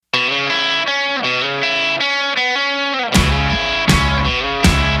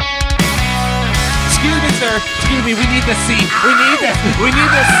me. We need the seat. We need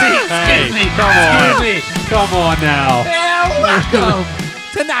the seat. Excuse me. Come on now. Welcome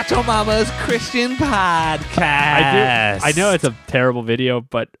to Nacho Mama's Christian Podcast. I know it's a terrible video,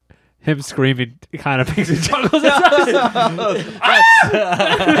 but him screaming kind of makes me chuckle.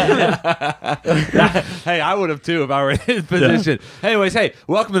 Hey, I would have too if I were in his position. Anyways, hey,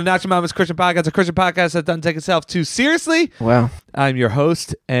 welcome to Nacho Mama's Christian Podcast, a Christian podcast that doesn't take itself too seriously. Wow. I'm your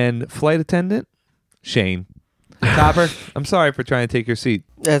host and flight attendant, Shane. Topper, I'm sorry for trying to take your seat.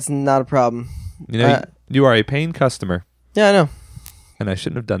 That's not a problem. You know, you are a paying customer, Yeah, I know. and I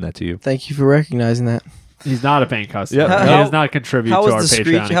shouldn't have done that to you. Thank you for recognizing that. He's not a paying customer. Yeah. He How- does not contribute How to our was the Patreon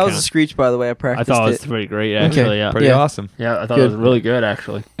screech? account. How was the screech, by the way? I I practiced thought it was it. pretty great, actually. Yeah. Pretty Yeah. awesome. Yeah, I thought Good. it was really good,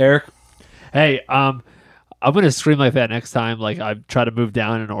 actually. Eric, Hey, I'm gonna scream like that next time. Like I try to move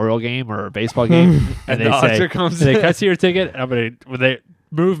down an Oriole game or a baseball game, and they the say, usher comes "They in." cut to your ticket." And when they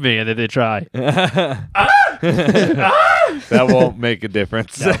move me, and then they try. that won't make a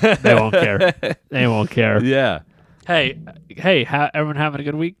difference. No, they won't care. They won't care. Yeah. Hey, everyone having a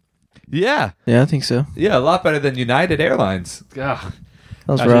good week? Yeah. Yeah, I think so. Yeah, a lot better than United Airlines. Ugh, That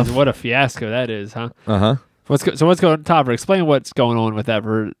was gosh, rough. what a fiasco that is, huh? Uh-huh. What's going on, Topper? Explain what's going on with that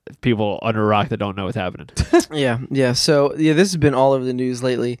for people under a rock that don't know what's happening. Yeah. So, this has been all over the news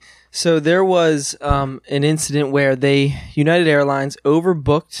lately. So, there was an incident where United Airlines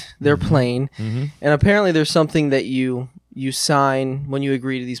overbooked their plane, Mm-hmm. and apparently there's something that you sign when you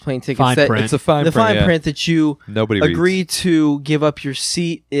agree to these plane tickets. Fine that print. It's a fine the print. fine yeah. print that you Nobody agree reads. to give up your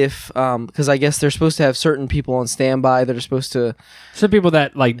seat if because I guess they're supposed to have certain people on standby that are supposed to Some people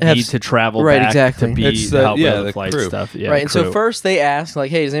that like Have need s- to travel right, back exactly. to be It's to the- help yeah, with the the flight crew. stuff. Yeah, right. And so crew. first they ask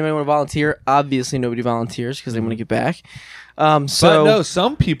like, hey, does anybody want to volunteer? Obviously nobody volunteers because they want to get back. But So no,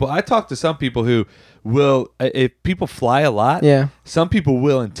 some people, I talked to some people who will, if people fly a lot, yeah. some people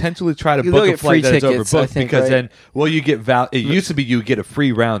will intentionally try to They'll book a get free flight that is tickets, I overbooked think, because right? then, well, you get it used to be you get a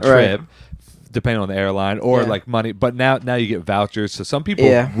free round Right. trip, depending on the airline, or Yeah. like money, but now you get vouchers. So some people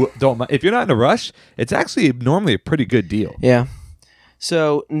Yeah. don't mind. If you're not in a rush, it's actually normally a pretty good deal. Yeah.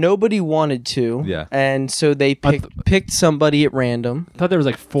 So nobody wanted to. Yeah. And so they picked somebody at random. I thought there was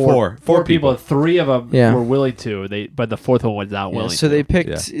like Four four people. people. Three of them Yeah. were willing to. But the fourth one was not Yeah, willing. so to. they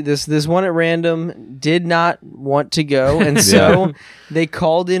picked this one at random, did not want to go, and so they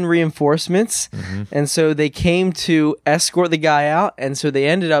called in reinforcements, and so they came to escort the guy out, and so they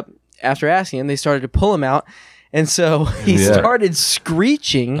ended up, after asking him, they started to pull him out, and so he Yeah. started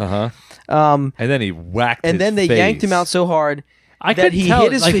screeching, And then he whacked and his then they face. yanked him out so hard I that couldn't he tell,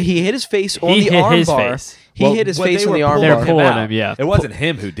 hit his like, he hit his face on he the hit arm his bar. face. He hit his when face they on were the arm pulling They're bar. pulling out, him, yeah. It wasn't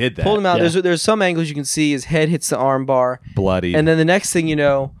him who did that. Pulled him out. Yeah. There's some angles you can see his head hits the arm bar, Bloody. and then the next thing you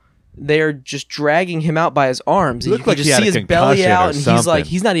know, they're just dragging him out by his arms. And Looked you can like just he had see a his belly concussion or out, and he's like, something.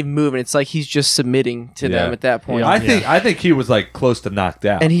 he's not even moving. It's like he's just submitting to them Yeah. at that point. Yeah. I think he was like close to knocked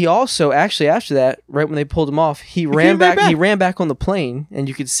out. And he also actually after that, right when they pulled him off, he ran back. He ran back on the plane, and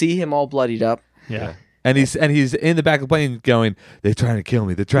you could see him all bloodied up. Yeah. And he's in the back of the plane going, "They're trying to kill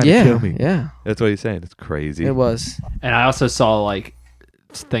me. They're trying to Yeah, kill me." yeah, That's what he's saying. It's crazy. it was. And I also saw like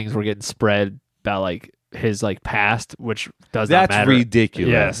things were getting spread about like his like past, which does not That's matter.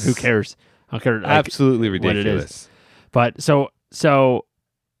 ridiculous. Yes. Who cares? I don't care. Like, Absolutely what it is. ridiculous. But so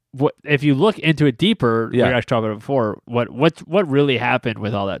what if you look into it deeper? Yeah. We actually talked about it before. What really happened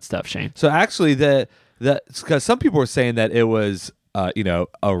with all that stuff, Shane? So actually, because some people were saying that it was a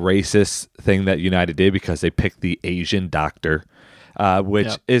racist thing that United did because they picked the Asian doctor, which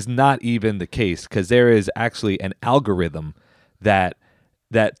Yep. is not even the case because there is actually an algorithm that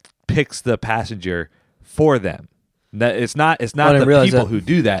picks the passenger for them. That it's not didn't the realize people that. who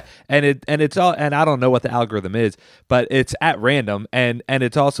do that, and it's all, and I don't know what the algorithm is, but it's at random, and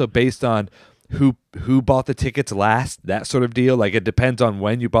it's also based on who bought the tickets last, that sort of deal. Like it depends on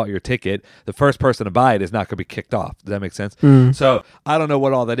when you bought your ticket. The first person to buy it is not going to be kicked off. Does that make sense? So I don't know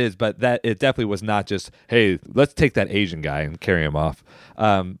what all that is, but that it definitely was not just, hey, let's take that Asian guy and carry him off.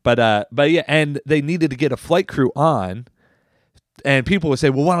 But yeah, and they needed to get a flight crew on. And people would say,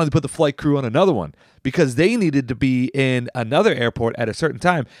 well, why don't they put the flight crew on another one? Because they needed to be in another airport at a certain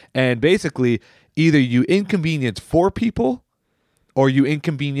time. And basically, either you inconvenience 4 people or you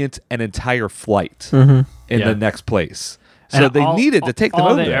inconvenience an entire flight in Yeah. the next place. So And they all- needed to take them all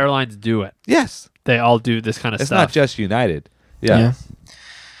over the there. airlines do it. Yes. They all do this kind of It's stuff. not just United. Yeah.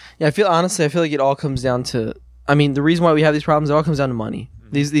 Yeah, I feel like it all comes down to. I mean, the reason why we have these problems, it all comes down to money.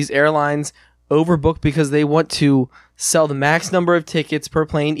 These airlines overbook because they want to sell the max number of tickets per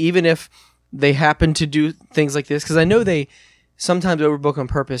plane, even if they happen to do things like this. Because I know sometimes overbook on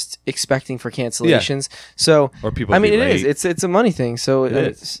purpose, expecting for cancellations. So, Or people I mean, be it is. late. It's a money thing. So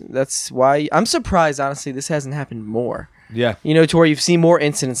is. that's why I'm surprised. Honestly, this hasn't happened more. Yeah. You know, to where you've seen more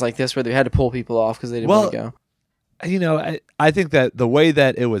incidents like this where they had to pull people off because they didn't want to go. You know, I think that the way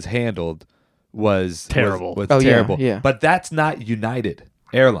that it was handled was Terrible. Was Oh, yeah, terrible. yeah. But that's not United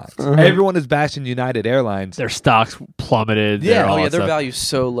Airlines. Everyone is bashing United Airlines. Their stocks plummeted. Yeah. their all Oh yeah, that their stuff. value's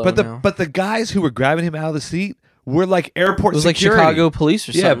so low but now. the guys who were grabbing him out of the seat were like airport it was like security. Chicago police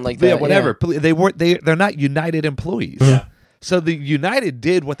or something like that. Yeah, whatever. They weren't. They're not United employees. Yeah. So the United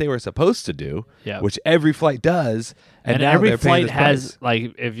did what they were supposed to do, Yeah. which every flight does, and now every they're paying flight this has price.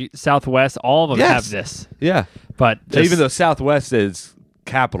 like if you, Southwest, all of them Yes. have this. Yeah. But So this- even though Southwest is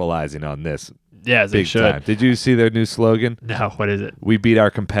capitalizing on this yeah, they big should. time, did you see their new slogan? No, what is it? We beat our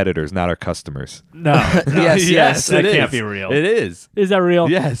competitors, not our customers. No, Yes, that it can't is. be real. It is. Is that real?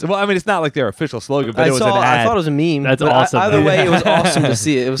 Yes. Well, I mean, it's not like their official slogan, but I it was saw. an ad. I thought it was a meme. That's but awesome, Either though. way, it was awesome to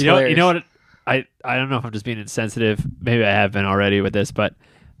see it. It was You know, hilarious. you know what? I don't know if I'm just being insensitive. Maybe I have been already with this, but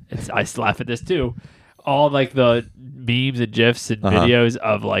I laugh at this too. All like the memes and gifs and Uh-huh. videos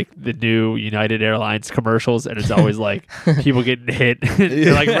of like the new United Airlines commercials, and it's always like people getting hit,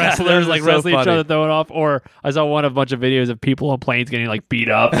 They're like Yeah, wrestlers those like are so wrestling each funny. other, throwing off. Or I saw a bunch of videos of people on planes getting like beat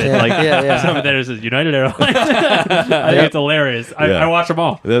up, and like Yeah. some of that is United Airlines. I think it's hilarious. Yeah. I watch them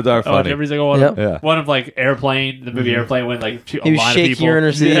all. Those are I watch funny. every single one. Yep. Yeah. One of like Airplane, the movie Airplane, when like a He was lot of shaking people, your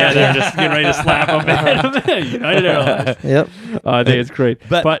inner seat. yeah, they're just getting ready to slap them. United Airlines. Yep. I think it's great.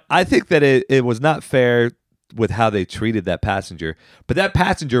 But I think that it was not fair with how they treated that passenger. But that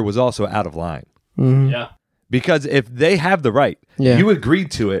passenger was also out of line. yeah, Because if they have the right, Yeah. you agreed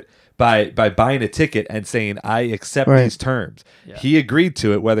to it by buying a ticket and saying, I accept Right. these terms. Yeah. He agreed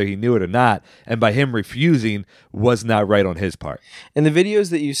to it whether he knew it or not. And by him refusing was not right on his part. And the videos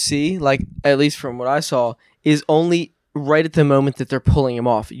that you see, like at least from what I saw, is only right at the moment that they're pulling him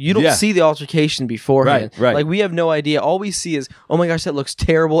off. You don't Yeah. see the altercation beforehand. Right. Like we have no idea. All we see is, oh my gosh, that looks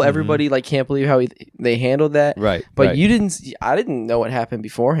terrible. Everybody like can't believe how they handled that. Right, But right. you didn't. I didn't know what happened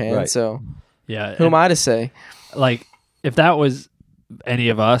beforehand. Right. So yeah. who am I to say? Like if that was any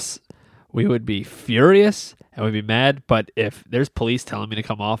of us, we would be furious and we'd be mad. But if there's police telling me to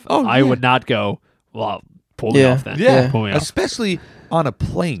come off, Oh, I yeah. would not go. Well, pull me Yeah. off then. Yeah. Pull me off. Especially on a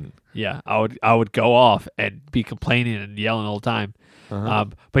plane. Yeah, I would go off and be complaining and yelling all the time. Uh-huh.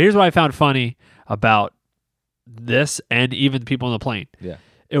 But here's what I found funny about this and even the people on the plane. Yeah.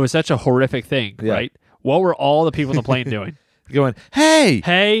 It was such a horrific thing, Yeah. right? What were all the people on the plane doing? Going, hey,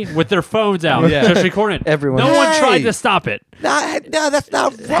 Hey, with their phones out, Yeah. just recording. Everyone. No one Hey! tried to stop it. no, that's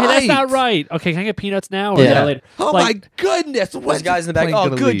not right. Hey, that's not right. Okay, can I get peanuts now or Yeah. that later? Oh Like, my goodness. Those When's guys in the back. plane Oh,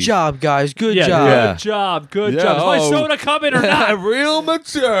 gonna good leave? job, guys. Good yeah, job. Yeah. good job, good Yeah, job. Is my oh. soda coming or not? Real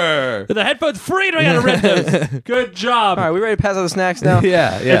mature. Are the headphones free? Do I gotta rent those? Good job. All right, we ready to pass out the snacks now?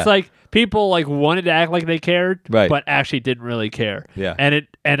 Yeah. It's like people like wanted to act like they cared, Right. but actually didn't really care. Yeah. And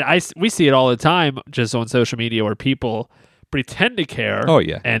we see it all the time just on social media where people pretend to care. Oh,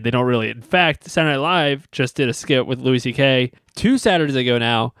 yeah. And they don't really. In fact, Saturday Night Live just did a skit with Louis C.K. 2 Saturdays ago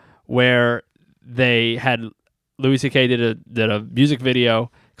now, where they had Louis C.K. did a music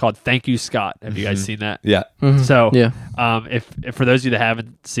video called "Thank You, Scott." Have you guys seen that? Yeah. So, Yeah. if for those of you that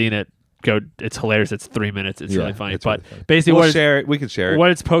haven't seen it, go. It's hilarious. It's 3 minutes. It's Yeah, really funny. it's But really funny. basically, We'll what share it. We can share it.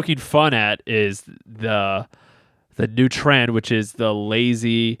 what it's poking fun at is the new trend, which is the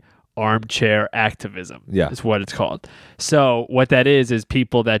lazy armchair activism. Yeah. Is what it's called. So what that is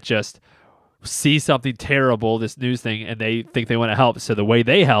people that just see something terrible, this news thing, and they think they want to help. So the way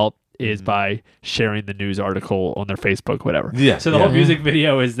they help is by sharing the news article on their Facebook, whatever. Yeah, So the yeah. whole music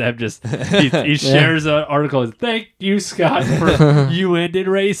video is them just he shares an article. Thank you, Scott, for you ended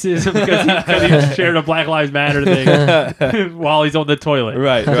racism because he shared a Black Lives Matter thing while he's on the toilet.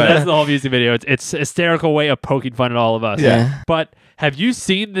 Right, So right. that's the whole music video. It's a hysterical way of poking fun at all of us. Yeah. But have you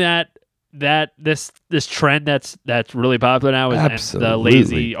seen this trend that's really popular now? Is and the Absolutely.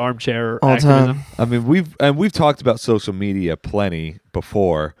 lazy armchair All the activism. time. I mean, we've talked about social media plenty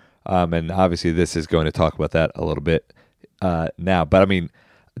before, and obviously this is going to talk about that a little bit now. But I mean,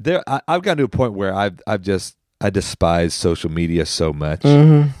 I've gotten to a point where I despise social media so much,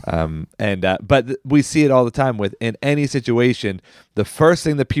 but we see it all the time in any situation. The first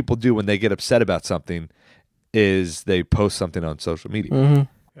thing that people do when they get upset about something is they post something on social media.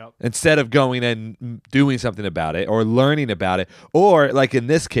 Instead of going and doing something about it or learning about it, or like in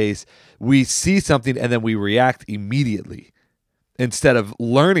this case, we see something and then we react immediately instead of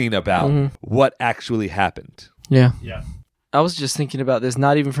learning about what actually happened. Yeah. Yeah. I was just thinking about this,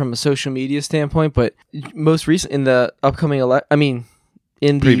 not even from a social media standpoint, but most recent in the upcoming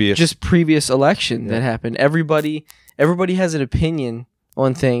in the Previous. previous election that happened. Everybody everybody has an opinion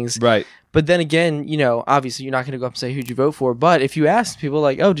on things. Right. But then again, obviously you're not going to go up and say who'd you vote for. But if you ask people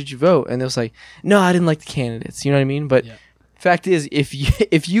like, oh, did you vote? And they'll say, no, I didn't like the candidates. You know what I mean? But fact is,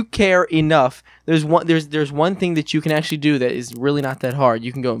 if you care enough, there's one thing that you can actually do that is really not that hard.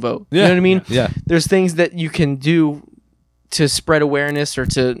 You can go and vote. Yeah. You know what I mean? Yeah. There's things that you can do to spread awareness or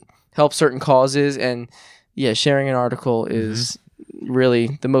to help certain causes. And sharing an article is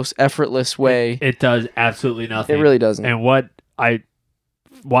really the most effortless way. It does absolutely nothing. It really doesn't. And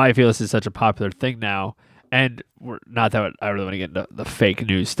why I feel this is such a popular thing now, and not that I really want to get into the fake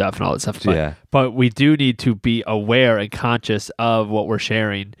news stuff and all that stuff, but we do need to be aware and conscious of what we're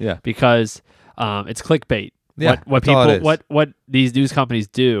sharing, because it's clickbait. Yeah, what these news companies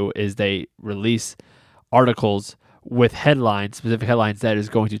do is they release articles with headlines, specific headlines that is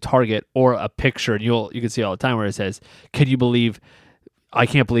going to target or a picture, and you can see all the time where it says, I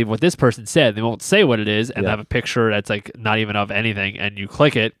can't believe what this person said. They won't say what it is, and they have a picture that's like not even of anything, and you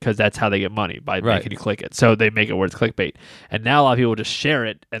click it because that's how they get money, by making you click it. So they make it where it's clickbait. And now a lot of people will just share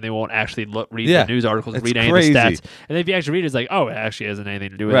it, and they won't actually read the news articles, read any of the stats. And if you actually read it, it's like, oh, it actually hasn't anything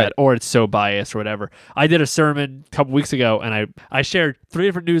to do with that, or it's so biased or whatever. I did a sermon a couple weeks ago, and I shared 3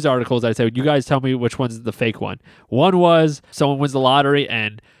 different news articles. I said, you guys tell me which one's the fake one. One was someone wins the lottery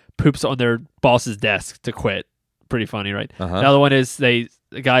and poops on their boss's desk to quit. Pretty funny, right? The other one is the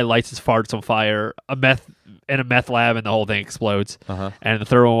guy lights his farts on fire, in a meth lab, and the whole thing explodes. And the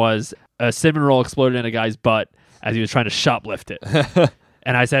third one was a cinnamon roll exploded in a guy's butt as he was trying to shoplift it.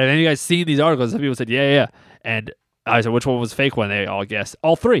 And I said, have any of you guys seen these articles? Some people said, yeah. And I said, which one was the fake one? They all guessed.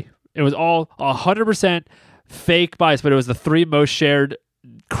 All 3. It was all 100% fake bias, but it was the 3 most shared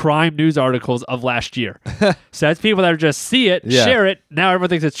crime news articles of last year. So that's people that just see it, share it. Now everyone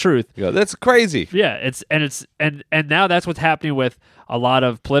thinks it's truth. That's crazy. Yeah, and now that's what's happening with a lot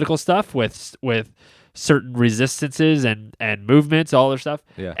of political stuff, with certain resistances and movements, all their stuff.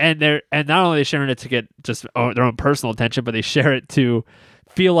 Yeah. And not only are they sharing it to get just their own personal attention, but they share it to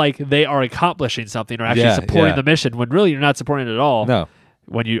feel like they are accomplishing something or actually supporting the mission, when really you're not supporting it at all. No.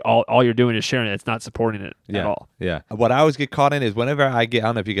 When you all you're doing is sharing it, it's not supporting it at all. Yeah. What I always get caught in is whenever I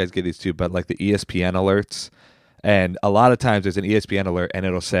don't know if you guys get these too, but like the ESPN alerts, and a lot of times there's an ESPN alert and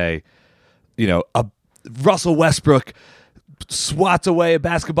it'll say, Russell Westbrook swats away a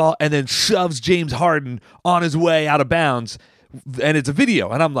basketball and then shoves James Harden on his way out of bounds. And it's a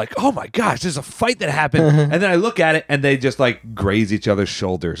video, and I'm like, oh my gosh, there's a fight that happened. And then I look at it, and they just like graze each other's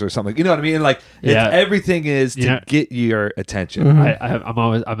shoulders or something. You know what I mean? Like, everything is to get your attention. I'm a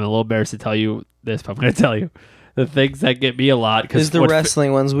little embarrassed to tell you this, but I'm going to tell you the things that get me a lot. Is the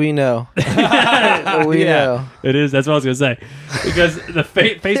wrestling ones we know. We know. It is. That's what I was going to say. Because the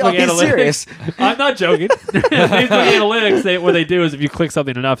Facebook analytics. Serious. I'm not joking. Facebook analytics, what they do is if you click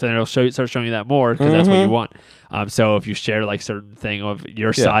something enough, then it'll start showing you that more, because that's what you want. So if you share like certain thing of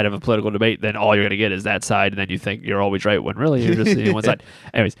your side of a political debate, then all you're going to get is that side, and then you think you're always right when really you're just seeing one side.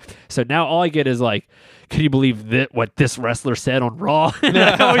 Anyways, so now all I get is like, can you believe what this wrestler said on Raw? And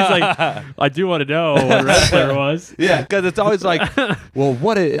I'm always like, I do want to know what wrestler was. Yeah, because it's always like, well,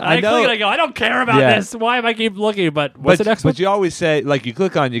 what is... I know. Click and I go, I don't care about this. Why am I keep looking? But what's the next one? But you always say, like, you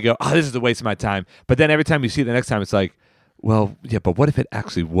click on, you go, oh, this is a waste of my time. But then every time you see it the next time, it's like, well, yeah, but what if it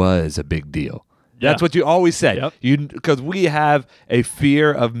actually was a big deal? Yeah. That's what you always say. Because we have a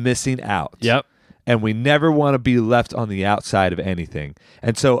fear of missing out. Yep. And we never want to be left on the outside of anything.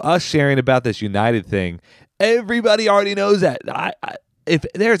 And so us sharing about this United thing, everybody already knows that. If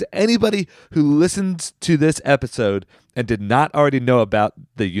there's anybody who listens to this episode and did not already know about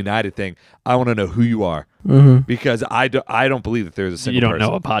the United thing, I want to know who you are. Because I don't believe that there's a single person.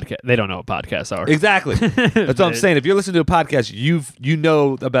 Know what podcast. They don't know what podcasts are. Exactly. That's what I'm saying. If you're listening to a podcast, you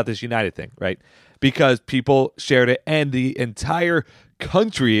know about this United thing, right? Because people shared it, and the entire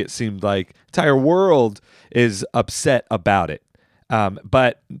country, it seemed like, entire world is upset about it.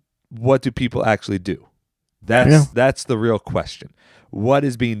 But what do people actually do? That's the real question. What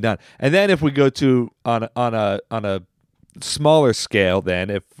is being done? And then if we go to on a smaller scale,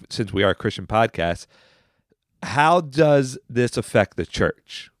 then since we are a Christian podcast, how does this affect the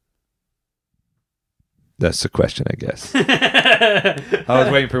church? That's the question, I guess. I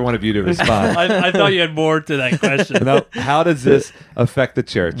was waiting for one of you to respond. I thought you had more to that question. No, how does this affect the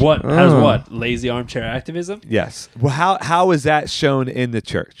church? What? How's what? Lazy armchair activism? Yes. Well, how is that shown in the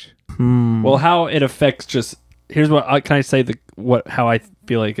church? Well, how it affects just... Here's what... Can I say how I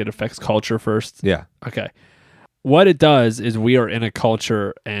feel like it affects culture first? Yeah. Okay. What it does is we are in a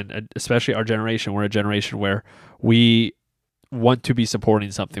culture, and especially our generation, we're a generation where we want to be supporting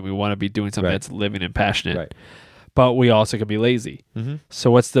something. We want to be doing something that's living and passionate. Right. but we also can be lazy. Mm-hmm.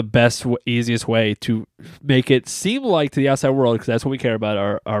 So what's the best, easiest way to make it seem like to the outside world, because that's what we care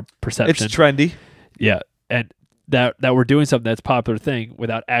about, our perception. It's trendy. Yeah, and that we're doing something that's a popular thing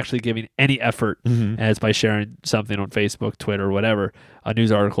without actually giving any effort, Mm-hmm. and it's by sharing something on Facebook, Twitter, whatever, a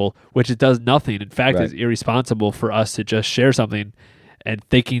news article, which it does nothing. In fact, Right. it's irresponsible for us to just share something and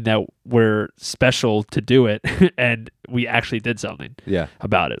thinking that we're special to do it, and we actually did something Yeah.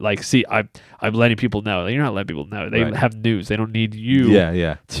 about it. Like, see, I'm letting people know. You're not letting people know. They Right. have news. They don't need you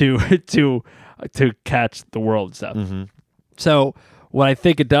Yeah. to catch the world and stuff. Mm-hmm. So what I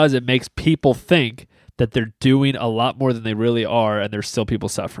think it does, it makes people think that they're doing a lot more than they really are, and there's still people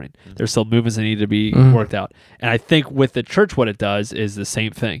suffering. There's still movements that need to be worked out. And I think with the church, what it does is the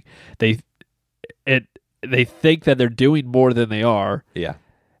same thing. They think that they're doing more than they are, Yeah.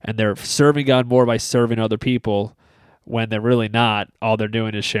 and they're serving God more by serving other people, when they're really not. All they're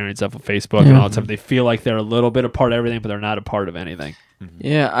doing is sharing stuff on Facebook and all that stuff. They feel like they're a little bit a part of everything, but they're not a part of anything.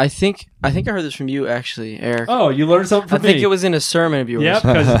 Yeah, I think I heard this from you actually, Eric. Oh, you learned something I from me. think it was in a sermon of yours. Yeah,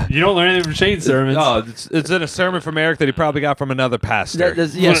 because you don't learn anything from Shane's sermons. Oh, it's in a sermon from Eric that he probably got from another pastor.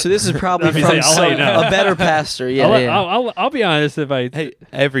 Yeah, so this is probably Let me from say, I'll let you know. a better pastor. Yeah, I'll be honest. If I Hey,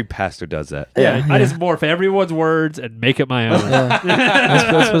 every pastor does that. yeah, I just morph everyone's words and make it my own.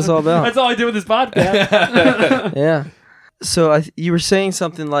 That's what it's all about. That's all I do with this podcast. Yeah. So you were saying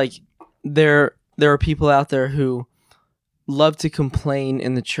something like there are people out there who love to complain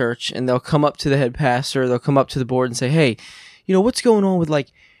in the church, and they'll come up to the head pastor, they'll come up to the board and say, "Hey, what's going on with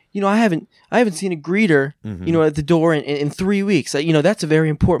I haven't seen a greeter, at the door in 3 weeks. That's a very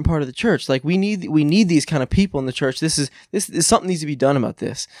important part of the church. Like we need these kind of people in the church. This is something needs to be done about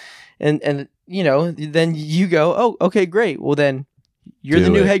this." And then you go, "Oh, okay, great. Well then you're Do the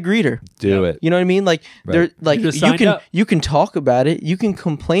new it. head greeter." Do it. You know what I mean? Like they're like You just signed up. you can talk about it, you can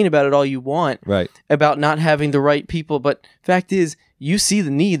complain about it all you want Right. about not having the right people, but fact is you see the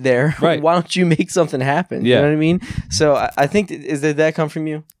need there. Right. Why don't you make something happen? Yeah. You know what I mean? So I think did that come from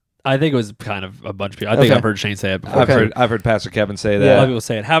you? I think it was kind of a bunch of people. I think Okay. I've heard Shane say it before. I've heard Pastor Kevin say A that. lot of people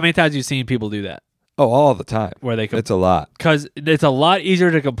say it. How many times have you seen people do that? Oh, all the time. Where they It's a lot. because it's a lot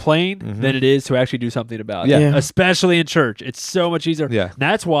easier to complain than it is to actually do something about Yeah. it. Yeah. Especially in church. It's so much easier. Yeah. And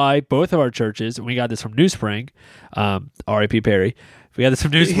that's why both of our churches, and we got this from New Spring, R.I.P. Perry. We got this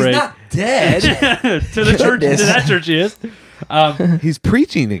from New Spring. dead. to the church, to Goodness. that church he is. He's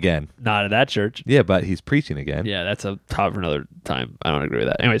preaching again. Not at that church. Yeah, but he's preaching again. Yeah, that's a topic for another time. I don't agree with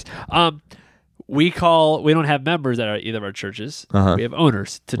that. Anyways, we don't have members at either of our churches. Uh-huh. We have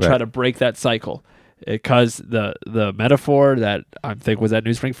owners to try Right. to break that cycle. Because the metaphor that I think was at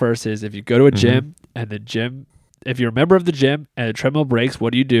New Spring First is if you go to a gym and the gym, if you're a member of the gym and the treadmill breaks,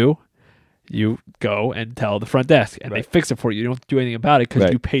 what do? You go and tell the front desk and they fix it for you. You don't do anything about it because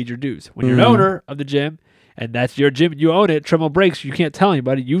Right. you paid your dues. When you're an owner of the gym and that's your gym, you own it, treadmill breaks, you can't tell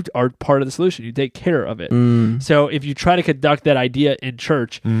anybody. You are part of the solution. You take care of it. So if you try to conduct that idea in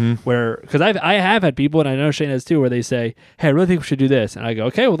church where, because I have had people, and I know Shane has too, where they say, "Hey, I really think we should do this." And I go,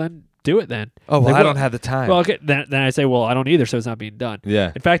 "Okay, well then do it then." Oh, well, Like, I don't have the time. Well, okay, then I say, "Well, I don't either, so it's not being done."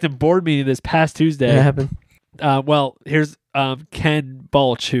 Yeah. In fact, in board meeting this past Tuesday, That happened. here's Ken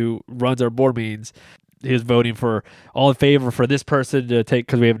Balch, who runs our board meetings. He was voting for all in favor for this person to take,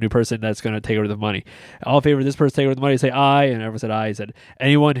 because we have a new person that's going to take over the money. All in favor of this person take over the money, say aye, and everyone said aye. He said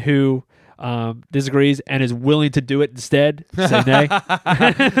anyone who disagrees and is willing to do it instead, say nay.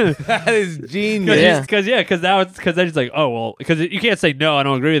 That is genius. Yeah. Because then it's like, oh well, because you can't say no, I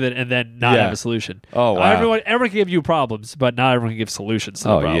don't agree with it, and then not Yeah. have a solution. Oh, wow. Everyone can give you problems, but not everyone can give solutions to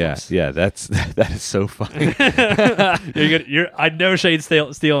the Oh, problems. yeah. That is so funny. I know Shane's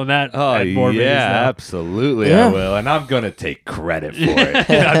stealing that. Oh, at board meetings yeah, now. absolutely Yeah. I will. And I'm going to take credit for it.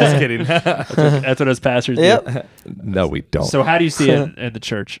 I'm just kidding. That's what us pastors do. Yep. No, we don't. So how do you see it in the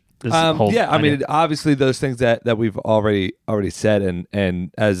church? This whole yeah, I idea? mean, obviously those things that we've already said,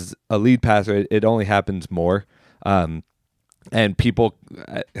 and as a lead pastor, it only happens more, and people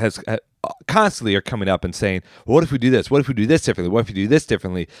constantly are coming up and saying, well, "What if we do this? What if we do this differently? What if we do this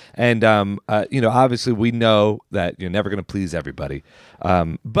differently?" And obviously we know that you're never going to please everybody,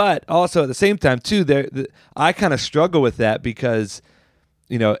 but also at the same time too, I kind of struggle with that because,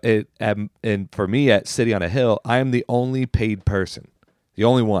 and for me at City on a Hill, I am the only paid person. The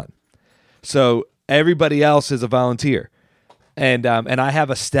only one. So everybody else is a volunteer. And I have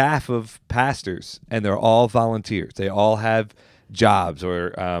a staff of pastors, and they're all volunteers. They all have jobs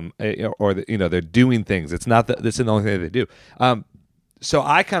or they're doing things. It's not that this is the only thing they do. So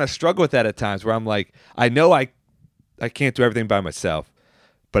I kind of struggle with that at times where I'm like, I know I can't do everything by myself,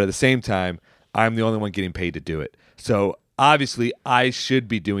 but at the same time, I'm the only one getting paid to do it. So obviously I should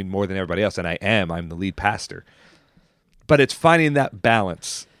be doing more than everybody else, and I am. I'm the lead pastor. but it's finding that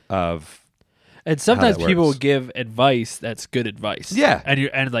balance of And sometimes that people works. will give advice that's good advice. Yeah.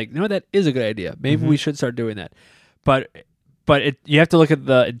 And like, you know, that is a good idea. Maybe we should start doing that. But you have to look at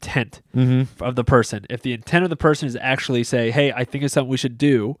the intent of the person. If the intent of the person is actually say, hey, I think it's something we should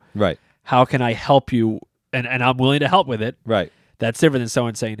do. right, How can I help you? And I'm willing to help with it. right. That's different than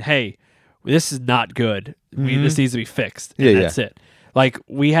someone saying, hey, this is not good. This needs to be fixed. And Yeah, that's it. Like,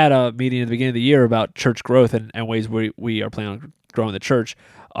 we had a meeting at the beginning of the year about church growth and ways we are planning on growing the church.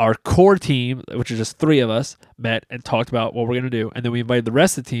 Our core team, which is just 3 of us, met and talked about what we're going to do. And then we invited the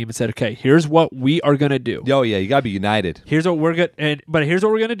rest of the team and said, okay, here's what we are going to do. Oh yeah, you gotta be united. Here's what we're going but here's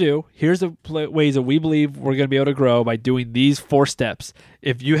what we're going to do. Here's the ways that we believe we're going to be able to grow by doing these 4 steps.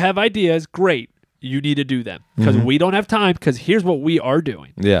 If you have ideas, great. You need to do them because we don't have time because here's what we are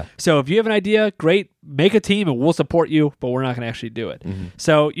doing. Yeah, So if you have an idea, great, make a team and we'll support you, but we're not going to actually do it.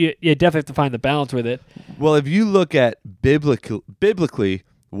 So you definitely have to find the balance with it. well, if you look at biblically,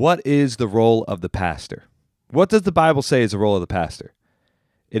 what is the role of the pastor? What does the Bible say is the role of the pastor?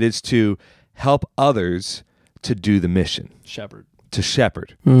 It is to help others to do the mission, Shepherd. to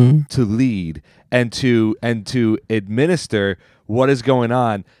shepherd, to lead, and to administer what is going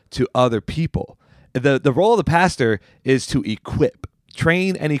on to other people. The role of the pastor is to equip,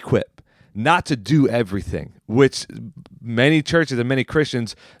 train and equip, not to do everything, which many churches and many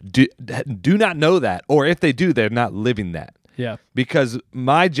Christians do not know that, or if they do, they're not living that. Yeah. Because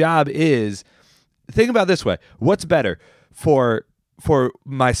my job is, think about it this way: what's better for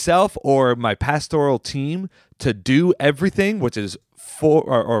myself or my pastoral team to do everything, which is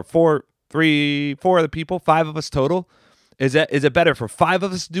 4 other people, 5 of us total? Is it better for 5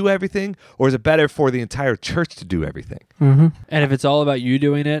 of us to do everything, or is it better for the entire church to do everything? And if it's all about you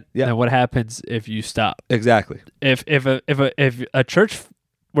doing it, Yeah. then what happens if you stop? Exactly. If a church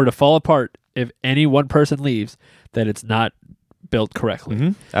were to fall apart, if any one person leaves, then it's not built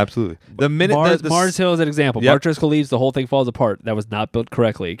correctly. Absolutely. The minute Mars Hill is an example. Yep. Mark Driscoll leaves, the whole thing falls apart. That was not built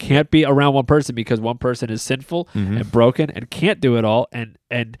correctly. It can't be around one person because one person is sinful and broken and can't do it all. And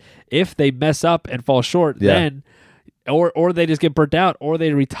if they mess up and fall short, Yeah. then or they just get burnt out or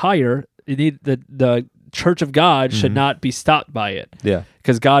they retire. You need the Church of God should not be stopped by it. Yeah.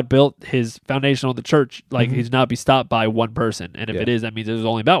 Because God built his foundation on the church, like he should not be stopped by one person. And if Yeah. it is, that means it was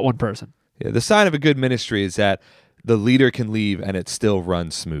only about one person. Yeah. The sign of a good ministry is that the leader can leave and it still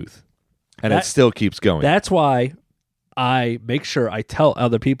runs smooth, and it That- still keeps going. That's why I make sure I tell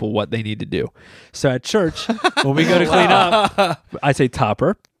other people what they need to do. So at church, when we go to clean up, I say,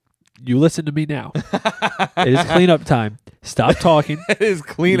 Topper, you listen to me now. It is cleanup time. Stop talking. It is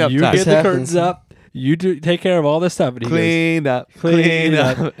cleanup You time. get the Happens. curtains up. You take care of all this stuff. And he goes, Clean up. "Clean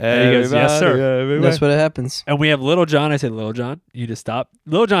up." And he goes, "Yes, sir." Everybody. That's what happens. and we have Little John. I say, Little John, you just stop.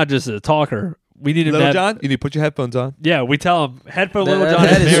 Little John just is a talker. We need him to Little have- John, you need to put your headphones on. Yeah, we tell him headphone Little That- John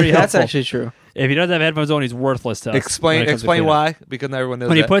that is is- very that's helpful. actually true. If he doesn't have headphones on, he's worthless to us. when Explain it comes to explain cleanup. why, because not everyone knows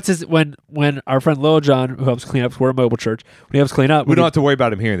When he that. puts his when our friend Little John, who helps clean up, 'cause we're a mobile church, when he helps clean up, we when don't he- have to worry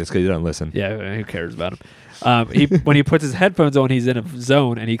about him hearing this because he doesn't listen. yeah, who cares about him? When he puts his headphones on, he's in a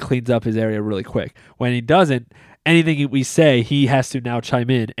zone and he cleans up his area really quick. When he doesn't, anything we say, he has to now chime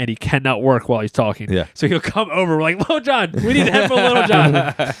in, and he cannot work while he's talking. Yeah. So he'll come over. We're like, Little John, we need headphone Little John.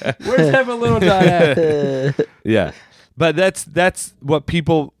 Where's headphone Little John at? Yeah. But that's what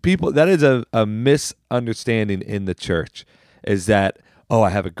people that is a misunderstanding in the church, is that, oh, I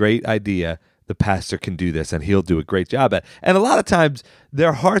have a great idea, the pastor can do this and he'll do a great job at it. And a lot of times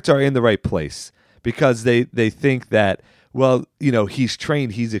their hearts are in the right place because they think that, well, you know, he's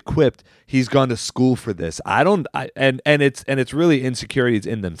trained, he's equipped, he's gone to school for this. And it's really insecurities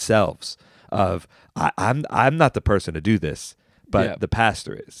in themselves of I'm not the person to do this, but Yeah. the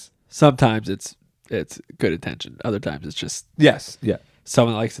pastor is. Sometimes it's good intention. Other times it's just Yes. Yeah.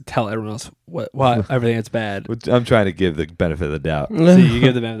 someone that likes to tell everyone else why everything that's bad. Which I'm trying to give the benefit of the doubt. See, you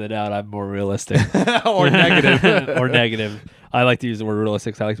give the benefit of the doubt. I'm more realistic. Or negative. Or negative. I like to use the word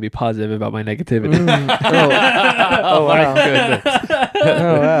realistic 'cause I like to be positive about my negativity. Oh wow!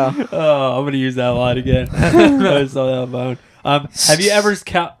 Oh wow! Oh, I'm gonna use that line again. I saw that on my own. Have you ever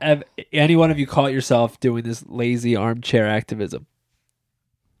have any one of you caught yourself doing this lazy armchair activism?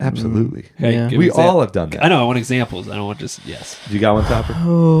 Absolutely. Okay, Yeah. give We an example. all have done that. I know. I want examples. I don't want just yes. You got one, Topper?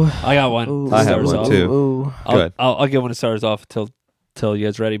 Oh, I got one. oh, I have Starts one, off. too. Oh, Good. I'll give one to start us off till you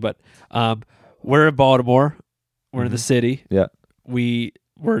guys ready. But we're in Baltimore. We're in the city. Yeah. We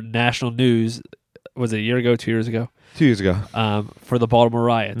were national news. Was it a year ago? 2 years ago? 2 years ago. For the Baltimore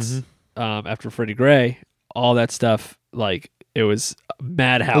riots. After Freddie Gray, all that stuff. Like it was a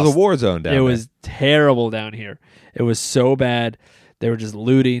madhouse. It was a war zone down It there. was terrible down here. It was so bad. They were just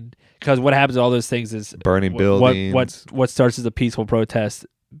looting, because what happens to all those things is Burning buildings. What starts as a peaceful protest,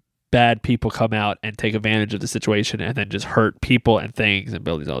 bad people come out and take advantage of the situation and then just hurt people and things and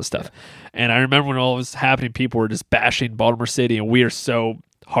buildings, all this stuff. And I remember when all this was happening, people were just bashing Baltimore City, and we are so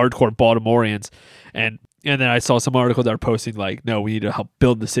hardcore Baltimoreans. And then I saw some articles that are posting like, no, we need to help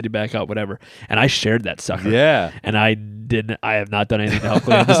build the city back up, whatever. And I shared that sucker. Yeah. And I have not done anything to help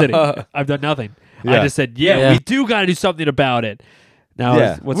clean up the city. I've done nothing. Yeah. I just said, we do got to do something about it.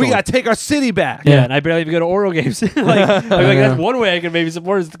 Now, we got to take our city back. Yeah, and I barely even go to Oro games. That's one way I can maybe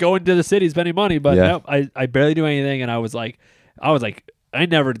support is going to the city, spending money. But no, I barely do anything. And I was like, I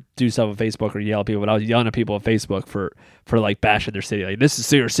never do stuff on Facebook or yell at people, but I was yelling at people on Facebook for like bashing their city. Like, this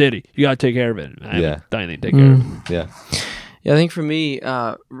is your city. You got to take care of it. And I haven't done anything to take care of it. Yeah. Yeah, I think for me,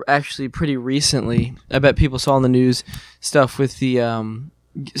 actually pretty recently, I bet people saw in the news stuff with the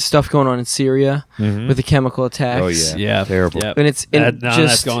stuff going on in Syria with the chemical attacks. Oh, yeah. Yeah. Terrible. Yep. And it's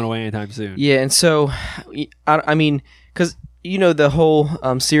that's going away anytime soon. Yeah, and so, I mean, because, the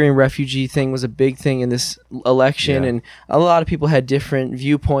whole Syrian refugee thing was a big thing in this election, and a lot of people had different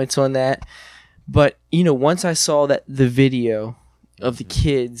viewpoints on that. But, once I saw the video of the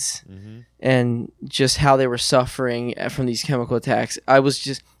kids and just how they were suffering from these chemical attacks, I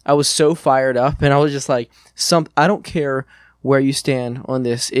was so fired up, and I was just like, I don't care where you stand on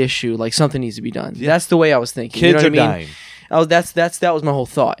this issue, like something needs to be done. Yeah. That's the way I was thinking. Kids are dying. Oh, that was my whole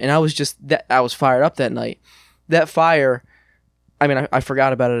thought, and I was fired up that night. That fire, I mean, I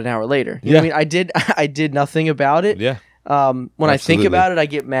forgot about it an hour later. You know what I mean? I did nothing about it. Yeah. When I think about it, I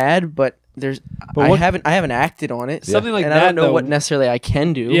get mad, but I haven't acted on it. Something like and that. I don't know what necessarily I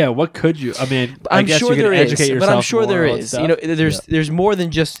can do. Yeah, what could you? I mean, I'm guess sure you there can is, educate yourself but I'm sure more there on is. stuff. There's more than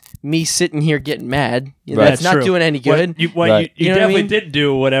just me sitting here getting mad. Right. That's not true. doing any good. You You know what I definitely mean? did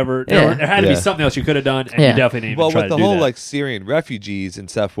do whatever. Yeah. There had to be something else you could have done, and you definitely didn't even try with to the do whole that. like Syrian refugees and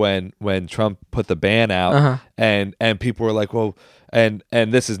stuff, when Trump put the ban out, and people were like, well, and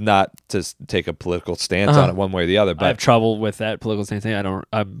this is not to take a political stance on it one way or the other, but I have trouble with that political stance thing.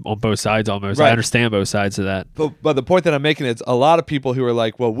 I'm on both sides almost. Right. I understand both sides of that. But the point that I'm making is a lot of people who are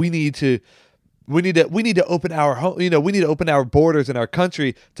like, well, we need to open our home, we need to open our borders in our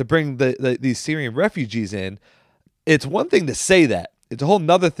country to bring these Syrian refugees in. It's one thing to say that. It's a whole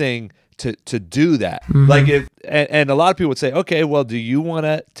nother thing to do that. Like and a lot of people would say, okay, well, do you want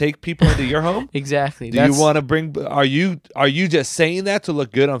to take people into your home? Exactly. Do you want to bring? Are you just saying that to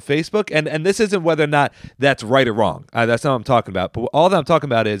look good on Facebook? And this isn't whether or not that's right or wrong. That's not what I'm talking about. But all that I'm talking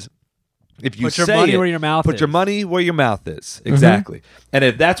about is, if you Put your say money it, where your mouth put is. your money where your mouth is. Exactly. And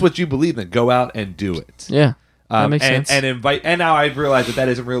if that's what you believe in, go out and do it. Yeah. That makes sense. And invite. And now I've realized that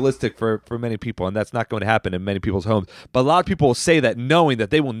isn't realistic for many people, and that's not going to happen in many people's homes. But a lot of people will say that knowing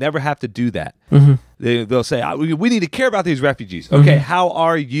that they will never have to do that. They'll say, we need to care about these refugees. Okay, how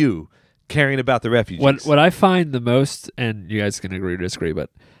are you caring about the refugees? What I find the most, and you guys can agree or disagree, but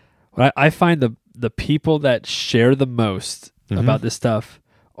what I find the people that share the most about this stuff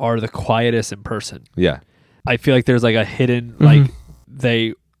are the quietest in person. Yeah. I feel like there's like a hidden, like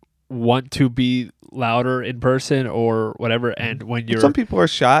they want to be louder in person or whatever, and when you're some people are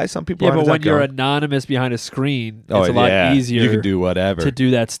shy, some people aren't. but when you're outgoing. anonymous behind a screen, it's a lot easier. You can do whatever to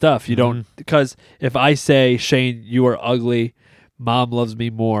do that stuff. You don't, because if I say, Shane, you are ugly, Mom loves me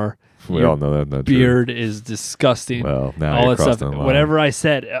more, we all know that beard is disgusting, well, now all you're that stuff, crossing the line. whatever I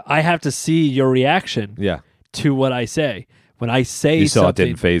said, I have to see your reaction to what I say. When I say you saw something, it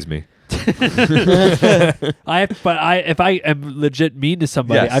didn't faze me. if I am legit mean to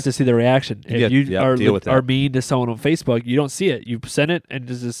somebody, I have to see the reaction. If you are mean to someone on Facebook, you don't see it. You send it and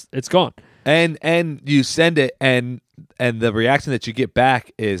it's gone. And you send it and the reaction that you get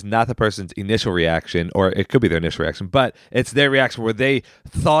back is not the person's initial reaction, or it could be their initial reaction, but it's their reaction where they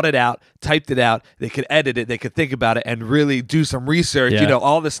thought it out, typed it out, they could edit it, they could think about it and really do some research,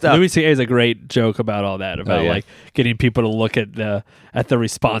 all this stuff. Louis C.K. is a great joke about all that, about like getting people to look at the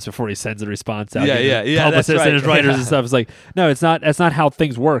response before he sends the response out. That's right. And his writers and stuff. It's like, no, it's not. That's not how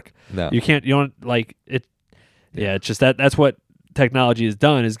things work. No, you don't like it. Yeah, it's just that's what technology has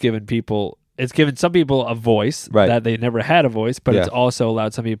done, is given people. It's given some people a voice that they never had a voice, but it's also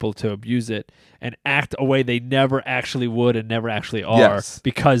allowed some people to abuse it and act a way they never actually would and never actually are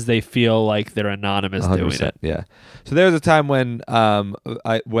because they feel like they're anonymous 100%, doing it. Yeah. So there was a time when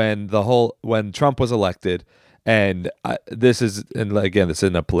when Trump was elected, and this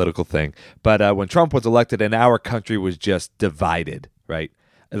isn't a political thing, but when Trump was elected and our country was just divided, right?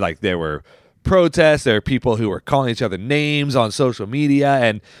 Like there were protests, there are people who were calling each other names on social media,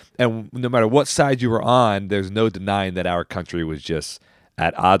 and no matter what side you were on, there's no denying that our country was just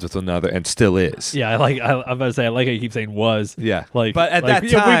at odds with one another and still is. Yeah, I'm about to say I like how you keep saying was. Yeah. Like, but at that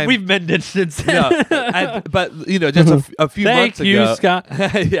yeah, time, we've mended since. no, but just a few Thank months you, ago, Scott.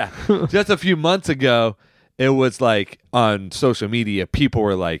 yeah, just a few months ago, it was like on social media, people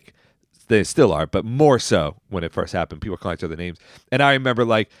were like, they still are, but more so when it first happened, people were calling each other names. And I remember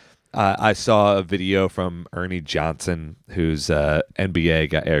like, I saw a video from Ernie Johnson, who's NBA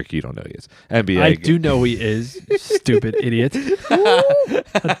guy. Eric, you don't know who he is. NBA. I do know he is. Stupid idiot.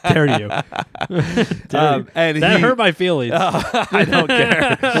 How dare you? And That he, hurt my feelings. I don't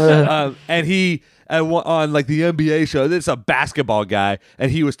care. And he on like the NBA show, this is a basketball guy,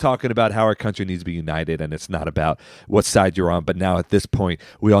 and he was talking about how our country needs to be united, and it's not about what side you're on, but now at this point,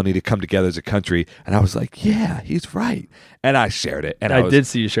 we all need to come together as a country. And I was like, yeah, he's right. And I shared it, and I did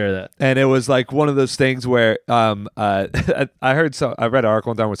see you share that. and it was like one of those things where I read an article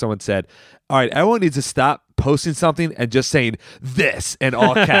one time where someone said, all right, everyone needs to stop posting something and just saying this in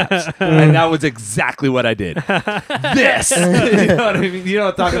all caps. And that was exactly what I did. This. You know what I mean? You know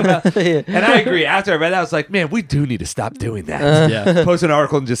what I'm talking about? And I agree. After I read that, I was like, man, we do need to stop doing that. Yeah. Post an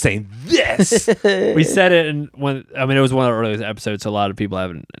article and just saying this. We said it in it was one of the earliest episodes, so a lot of people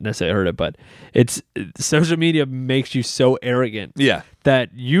haven't necessarily heard it, but social media makes you so arrogant Yeah.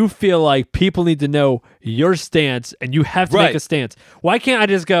 that you feel like people need to know your stance and you have to make Right. a stance. Why can't I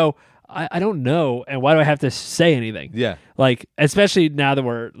just go, I don't know, and why do I have to say anything? Yeah. Like, especially now that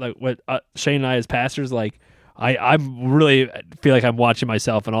we're like what Shane and I as pastors, like I really feel like I'm watching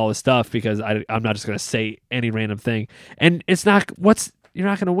myself and all this stuff because I'm not just going to say any random thing. And it's not you're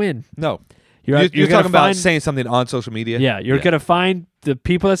not going to win. No. You're You're gonna talking about find- saying something on social media? Yeah, you're going to find the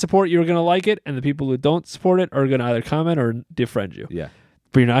people that support you are going to like it, and the people who don't support it are going to either comment or defriend you. Yeah.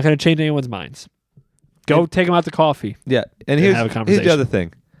 But you're not going to change anyone's minds. Go take them out to coffee. Yeah. And And here's, have a here's conversation. the other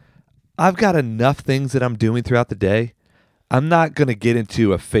thing. I've got enough things that I'm doing throughout the day. I'm not going to get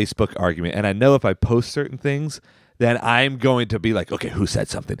into a Facebook argument. And I know if I post certain things, then I'm going to be like, okay, who said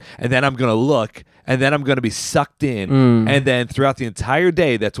something? And then I'm going to look, and then I'm going to be sucked in. And then throughout the entire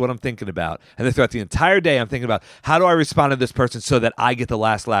day, that's what I'm thinking about. And then throughout the entire day, I'm thinking about how do I respond to this person so that I get the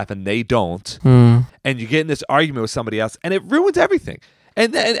last laugh and they don't. And you get in this argument with somebody else, and it ruins everything.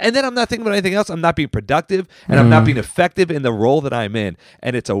 And then I'm not thinking about anything else. I'm not being productive, and I'm not being effective in the role that I'm in,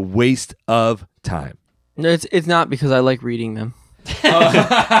 and it's a waste of time. No, it's not because I like reading them.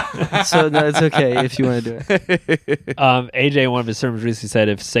 So no, it's okay if you want to do it. AJ in one of his sermons recently said,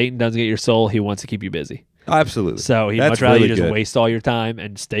 if Satan doesn't get your soul, he wants to keep you busy. Absolutely. So he'd That's much rather really you just good. waste all your time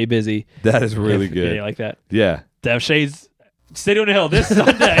and stay busy. That is really Yeah, good. you like that? Yeah. Dev Shade's City on the Hill this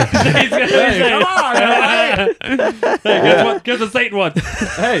Sunday. Shade's gonna be saying, come on, hey, guess what Satan wants.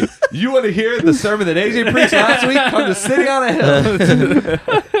 Hey, you want to hear the sermon that AJ preached last week? Come to City on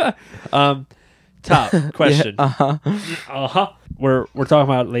a Hill. Top question. Uh-huh. We're talking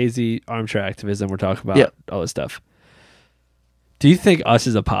about lazy armchair activism. We're talking about Yep. all this stuff. Do you think us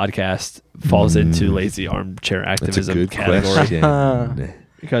as a podcast falls into lazy armchair That's a activism good category? question.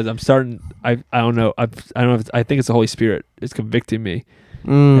 Because I'm starting. I don't know. I don't know. I think it's the Holy Spirit. It's convicting me,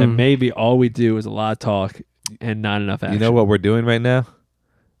 Mm. and maybe all we do is a lot of talk and not enough action. You know what we're doing right now?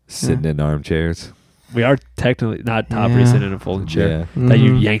 Sitting in armchairs. We are technically not Top Yeah. sitting in a folding chair Yeah. that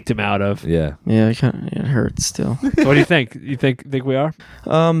you yanked him out of. Yeah. Yeah, it hurts still. What do you think? You think we are?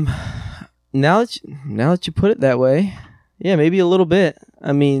 Now that you put it that way, yeah, maybe a little bit.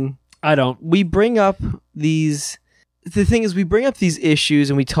 I mean, I don't. we bring up these. The thing is, we bring up these issues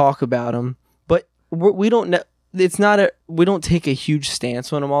and we talk about them, but we don't know. It's not a. We don't take a huge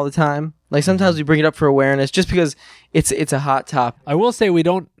stance on them all the time. Like sometimes we bring it up for awareness, just because it's a hot topic. I will say we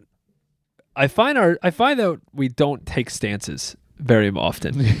don't. I find that we don't take stances very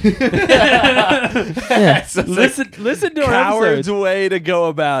often. Yeah. listen to our Coward's episodes. way to go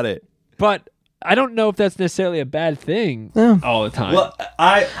about it. But I don't know if that's necessarily a bad thing Yeah. all the time. Well,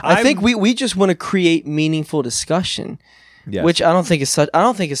 I think we just want to create meaningful discussion, yes. which I don't think is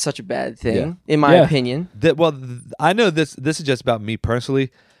such a bad thing, in my Yeah. opinion. I know this is just about me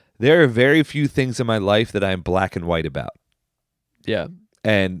personally. There are very few things in my life that I'm black and white about. yeah.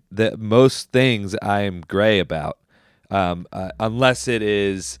 And that most things I am gray about, unless it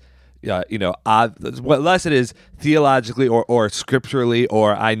is, unless it is theologically or scripturally,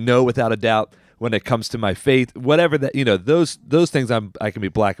 or I know without a doubt when it comes to my faith, whatever that, those things I can be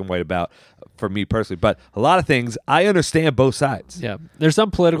black and white about for me personally. But a lot of things I understand both sides. Yeah. There's some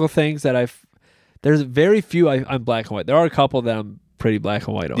political things that there's very few I'm black and white. There are a couple that I'm pretty black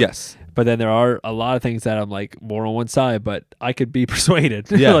and white on. Yes. But then there are a lot of things that I'm like more on one side, but I could be persuaded.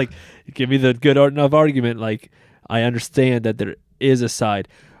 Yeah. Like, give me the good enough argument. Like, I understand that there is a side.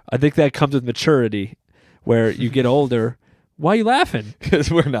 I think that comes with maturity, where you get older, Why are you laughing?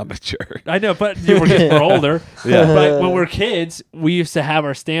 Because we're not mature. I know, but we're older. Yeah. But when we're kids, we used to have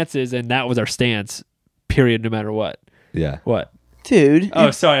our stances, and that was our stance, period, no matter what. Yeah. What? Dude. Oh,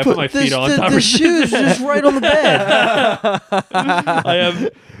 you sorry, I put my feet on top the of shoes just right on the bed. I have.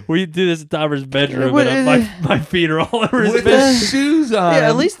 We do this in Tomer's bedroom, What and is my feet are all over his With bed. the shoes on. Yeah,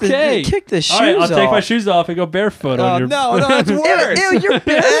 at least Okay. kick the shoes All right, I'll take my off. shoes off and go barefoot Oh, on your. no, that's worse. Ew, you're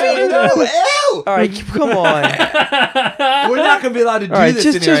bare Ew. All right, come on. We're not going to be allowed to do All right, this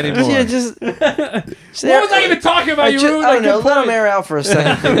just, in here just, anymore. yeah, just. What was I even talking about? I You just, ruined I a don't know. good Let point. him air out for a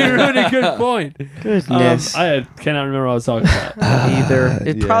second. You ruined a good point. Goodness. I cannot remember what I was talking about. Either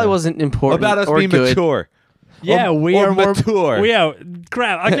it Yeah. probably wasn't important About us or being good. mature. Yeah, we or are more mature.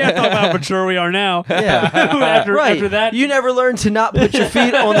 Crap, I can't talk about how mature we are now. Yeah, after, right. after that, You never learned to not put your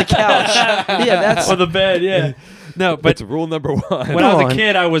feet on the couch. Yeah, that's on the bed. Yeah, no, but That's rule number one. when I was on. a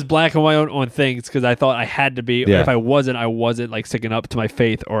kid, I was black and white on things because I thought I had to be. Yeah. If I wasn't like sticking up to my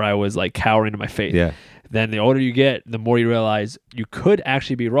faith, or I was like cowering to my faith. Yeah. Then the older you get, the more you realize you could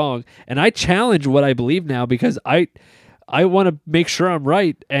actually be wrong. And I challenge what I believe now because I want to make sure I'm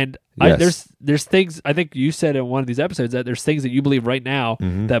right. And Yes. there's things, I think you said in one of these episodes that there's things that you believe right now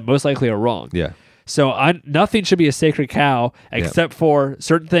that most likely are wrong. Yeah. So nothing should be a sacred cow except for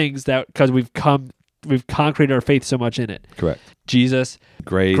certain things that because we've concreted our faith so much in it. Correct. Jesus,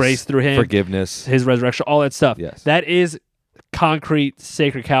 grace through him, forgiveness. his resurrection, all that stuff. Yes. That is concrete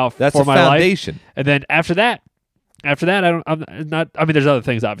sacred cow That's for the my life. foundation. And then after that, I'm not. I mean, there's other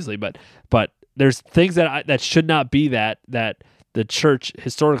things obviously, but there's things that should not be that the church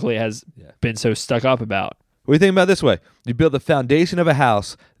historically has been so stuck up about. What do you think about it this way? You build the foundation of a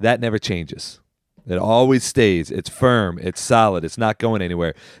house that never changes. It always stays. It's firm. It's solid. It's not going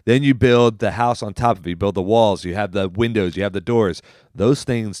anywhere. Then you build the house on top of it. You build the walls. You have the windows. You have the doors. Those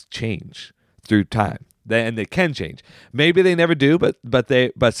things change through time. And they can change. Maybe they never do, but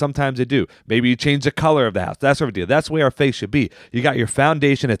sometimes they do. Maybe you change the color of the house. That's what we do. That's where our faith should be. You got your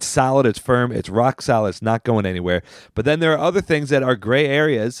foundation. It's solid. It's firm. It's rock solid. It's not going anywhere. But then there are other things that are gray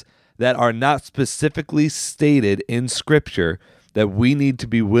areas that are not specifically stated in Scripture that we need to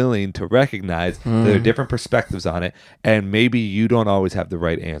be willing to recognize. There are different perspectives on it, and maybe you don't always have the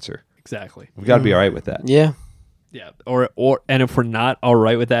right answer. Exactly. We've got to be all right with that. yeah. Yeah. And if we're not all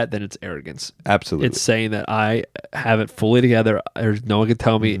right with that, then it's arrogance. Absolutely. It's saying that I have it fully together. There's no one can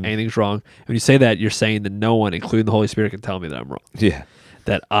tell me anything's wrong. When you say that, you're saying that no one, including the Holy Spirit, can tell me that I'm wrong. Yeah.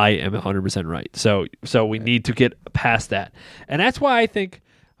 That I am 100% right. So we need to get past that, and that's why I think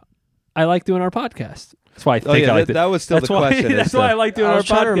I like doing our podcast. That's why I think I like that was still that's the why, question. That's why I like doing I our was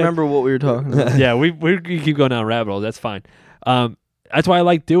trying podcast. to remember what we were talking about. Yeah, we keep going down rabbit holes. That's fine. That's why I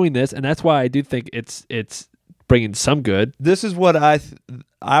like doing this, and that's why I do think it's bringing some good. This is what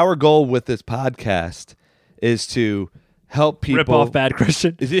our goal with this podcast is to help people Rip off bad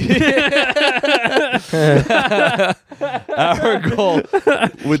Christian. Our goal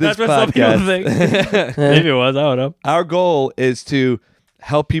with this That's what some people podcast. think. Maybe it was. I don't know. Our goal is to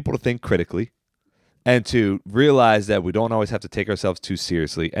help people to think critically and to realize that we don't always have to take ourselves too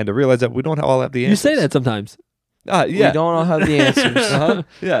seriously and to realize that we don't all have the You answers. say that sometimes. Yeah. We don't all have the answers. Uh-huh.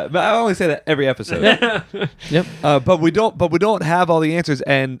 Yeah, but I only say that every episode. Yep. But we don't have all the answers,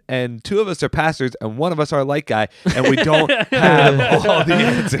 and two of us are pastors, and one of us are a light guy, and we don't have all the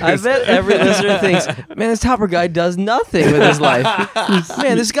answers. I bet every listener thinks, man, this Topper guy does nothing with his life.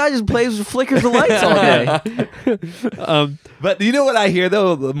 Man, this guy just plays with flickers the lights all day. But you know what I hear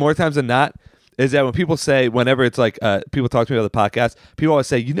though, more times than not, is that when people say, whenever it's like people talk to me about the podcast, people always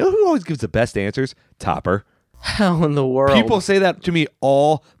say, you know who always gives the best answers? Topper. How in the world? People say that to me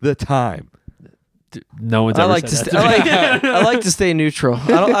all the time. No one's I ever like said to that to me. I like to stay neutral. I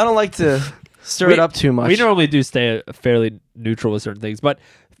don't like to stir it up too much. We normally do stay fairly neutral with certain things, but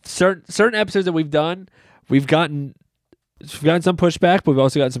certain episodes that we've done, we've gotten some pushback, but we've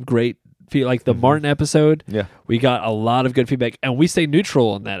also gotten some great feedback. Like the Martin episode, Yeah. we got a lot of good feedback, and we stay neutral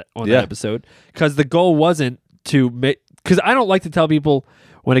on that Yeah. episode because the goal wasn't to make. Because I don't like to tell people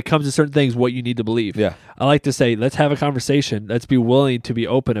when it comes to certain things what you need to believe. Yeah. I like to say, let's have a conversation. Let's be willing to be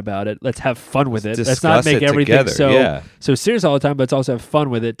open about it. Let's have fun with it. Let's not discuss make it everything together. so serious all the time, but let's also have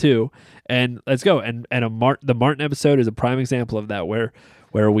fun with it too. And let's go. And the Martin episode is a prime example of that, where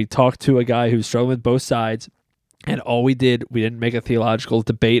we talked to a guy who's struggling with both sides. And all we didn't make a theological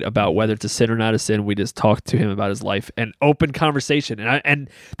debate about whether it's a sin or not a sin. We just talked to him about his life and open conversation. And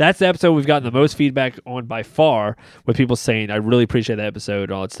that's the episode we've gotten the most feedback on by far, with people saying, I really appreciate that episode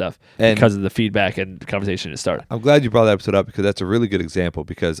and all that stuff And- because of the feedback and the conversation it started. I'm glad you brought that episode up because that's a really good example,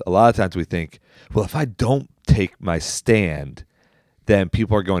 because a lot of times we think, well, if I don't take my stand, then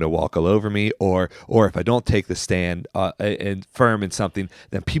people are going to walk all over me, or if I don't take the stand and firm in something,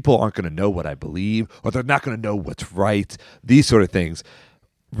 then people aren't going to know what I believe, or they're not going to know what's right. These sort of things.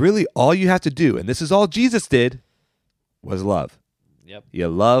 Really, all you have to do, and this is all Jesus did, was love. Yep. You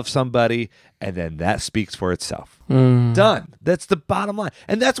love somebody, and then that speaks for itself. Mm. Done. That's the bottom line.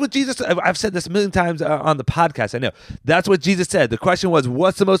 And that's what Jesus, I've said this a million times on the podcast, I know. That's what Jesus said. The question was,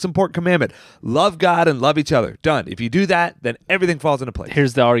 what's the most important commandment? Love God and love each other. Done. If you do that, then everything falls into place.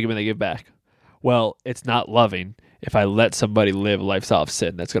 Here's the argument they give back. Well, it's not loving if I let somebody live a lifestyle of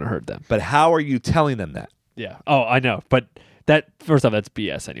sin that's going to hurt them. But how are you telling them that? Yeah. Oh, I know. But that, first off, that's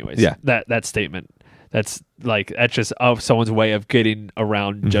BS anyways. Yeah. That statement. That's just someone's way of getting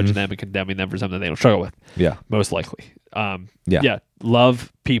around judging them and condemning them for something they don't struggle with. Yeah. Most likely. Yeah.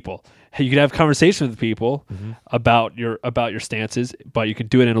 Love people. Hey, you can have conversations with people about your stances, but you can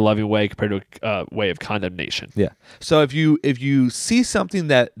do it in a loving way compared to a way of condemnation. Yeah. So if you see something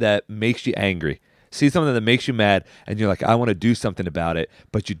that makes you angry, see something that makes you mad, and you're like, I want to do something about it,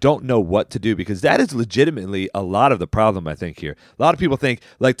 but you don't know what to do, because that is legitimately a lot of the problem, I think, here. A lot of people think,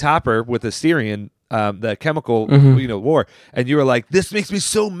 like Topper with the Syrian, the chemical war, and you were like, this makes me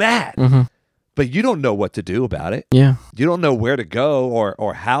so mad. But you don't know what to do about it. Yeah. You don't know where to go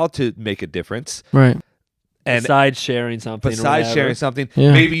or how to make a difference. Right. And besides sharing something,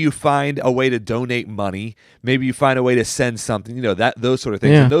 Yeah. maybe you find a way to donate money. Maybe you find a way to send something. Those sort of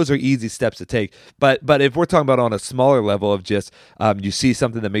things. Yeah. And those are easy steps to take. But if we're talking about on a smaller level of just you see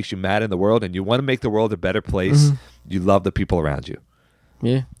something that makes you mad in the world and you want to make the world a better place, you love the people around you.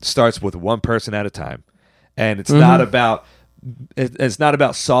 Yeah. It starts with one person at a time, and it's not about. It's not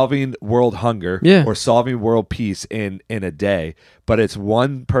about solving world hunger or solving world peace in a day, but it's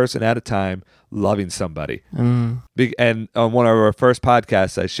one person at a time loving somebody. And on one of our first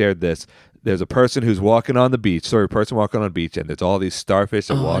podcasts, I shared this. There's a person who's walking on the beach, and there's all these starfish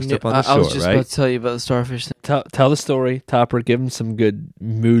that washed up on the shore, I was just right? about to tell you about the starfish. Tell the story, Topper. Give him some good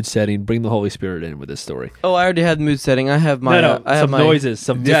mood setting. Bring the Holy Spirit in with this story. Oh, I already had mood setting. I have my I have some noises,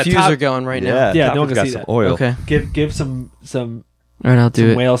 some diffuser going right now. Yeah, Topper's no one can got see some that. oil. Okay. Give some All right, I'll do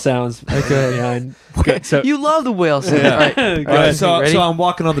it. whale sounds behind. Good. So You love the whale sound. Yeah. All right. Go All right, ahead. so Ready? I'm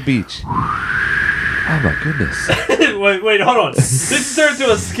walking on the beach. Oh my goodness! wait, hold on. This turned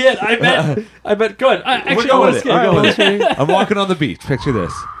into a skit. I bet. Go ahead. We're I going want with a it. skit. All Go right, ahead. I'm walking on the beach. Picture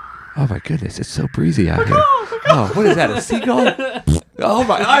this. Oh my goodness, it's so breezy out here. Oh, what is that? A seagull? Oh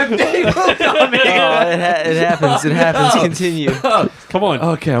my! I'm it happens. It happens. Continue. Come on.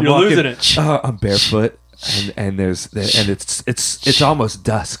 Okay, I'm You're walking. losing it. I'm barefoot, and it's almost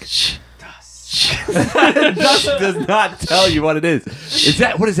dusk. Dusk does not tell you what it is.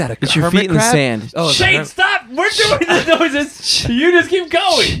 What is that? It's your feet in the sand. Oh, Shane, stop! We're doing the noises. You just keep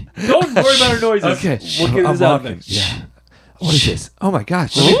going. Don't worry about our noises. Okay, We'll get I'm this out. walking. Yeah. What is this? Oh my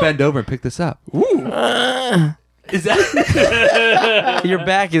gosh! Let me bend over and pick this up. Is that? Your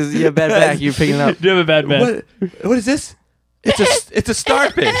back is you have bad back. You're picking it up. You have a bad bed. What is this? It's a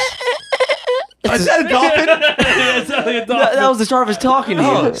starfish. Is that a dolphin? It sounds like a dolphin. That was the starfish talking to you.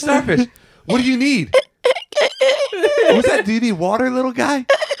 Oh, starfish. What do you need? What's that? Do you need water, little guy?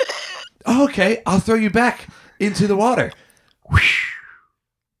 Oh, okay, I'll throw you back into the water.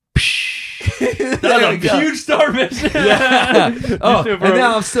 That was a huge starfish. Yeah. Oh, and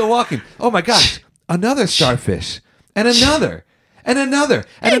now I'm still walking. Oh my gosh, another starfish, and another, and another,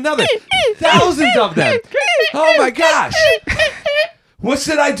 and another. Thousands of them. Oh my gosh. What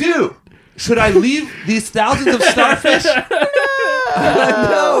should I do? Should I leave these thousands of starfish?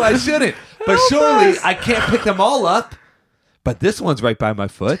 No, I shouldn't. But surely I can't pick them all up. But this one's right by my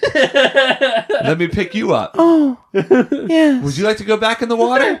foot. Let me pick you up. Oh, yeah. Would you like to go back in the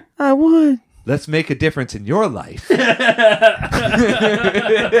water? I would. Let's make a difference in your life. I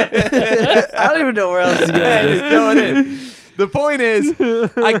don't even know where else to go. It's going in. The point is,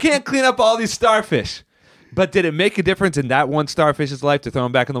 I can't clean up all these starfish. But did it make a difference in that one starfish's life to throw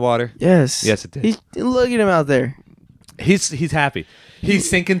him back in the water? Yes. Yes, it did. Look at him out there. He's happy. He's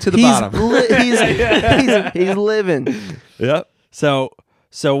sinking to the He's bottom. he's living. Yep. So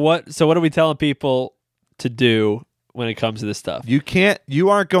what are we telling people to do when it comes to this stuff? You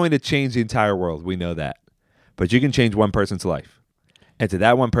aren't going to change the entire world. We know that. But you can change one person's life. And to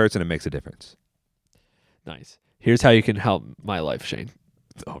that one person, it makes a difference. Nice. Here's how you can help my life, Shane.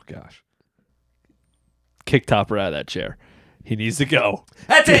 Oh, gosh. Kick Topper out of that chair. He needs to go.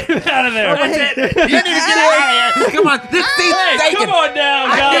 That's it. Out of there. That's it. You need to get out of here. Come on. This seat's Hey, taken. come on now,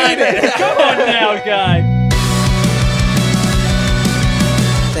 guy. need it. Come on now, guy.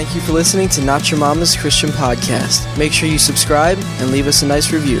 Thank you for listening to Not Your Mama's Christian Podcast. Make sure you subscribe and leave us a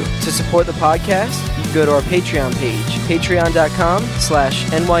nice review. To support the podcast, you can go to our Patreon page,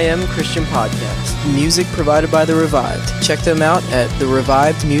 patreon.com/NYM Christian Podcast. Music provided by The Revived. Check them out at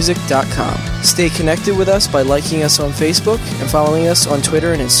therevivedmusic.com. Stay connected with us by liking us on Facebook and following us on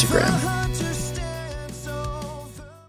Twitter and Instagram.